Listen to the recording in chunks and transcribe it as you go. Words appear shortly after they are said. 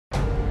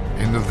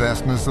In the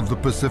vastness of the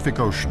Pacific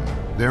Ocean,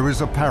 there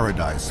is a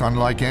paradise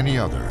unlike any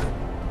other,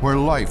 where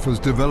life has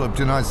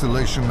developed in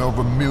isolation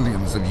over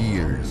millions of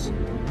years.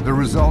 The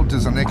result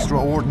is an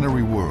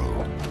extraordinary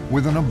world,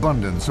 with an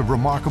abundance of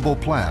remarkable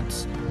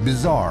plants,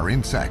 bizarre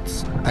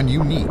insects, and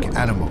unique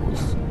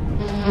animals.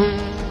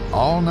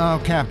 All now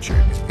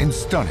captured in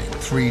stunning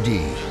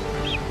 3D.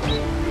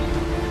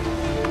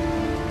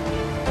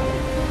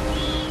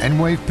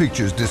 N-Wave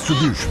Pictures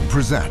Distribution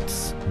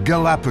presents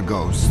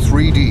Galapagos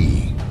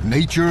 3D,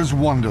 Nature's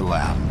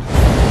Wonderland.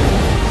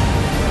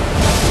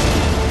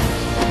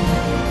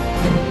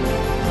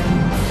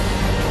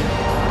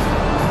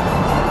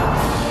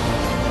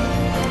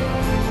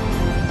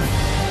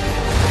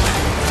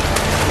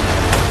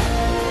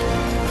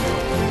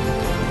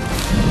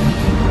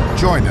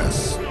 Join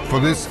us for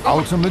this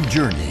ultimate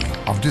journey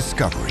of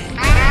discovery.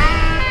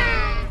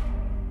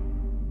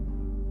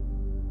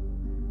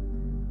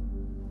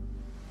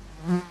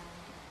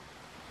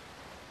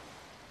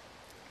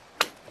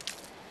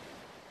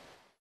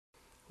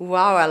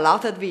 Wow, I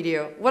love that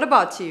video. What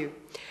about you?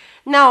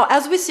 Now,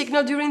 as we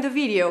signaled during the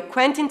video,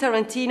 Quentin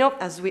Tarantino,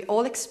 as we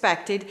all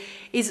expected,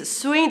 is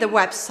suing the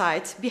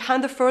website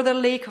behind the further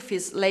leak of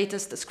his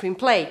latest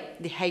screenplay,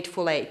 The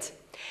Hateful Eight.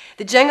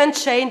 The Django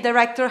Unchained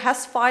director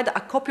has filed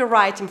a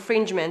copyright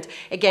infringement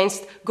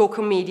against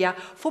Goku Media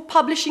for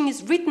publishing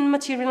his written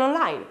material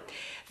online.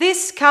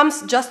 This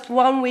comes just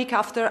 1 week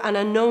after an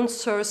unknown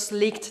source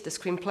leaked the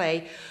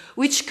screenplay,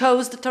 which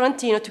caused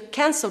Tarantino to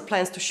cancel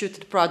plans to shoot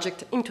the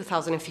project in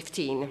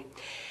 2015.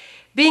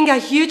 Being a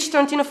huge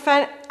Tarantino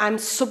fan, I'm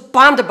so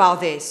bummed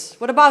about this.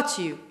 What about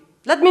you?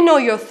 Let me know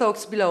your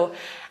thoughts below.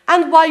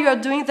 And while you are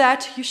doing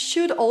that, you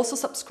should also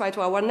subscribe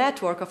to our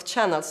network of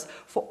channels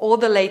for all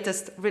the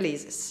latest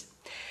releases.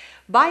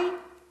 Bye!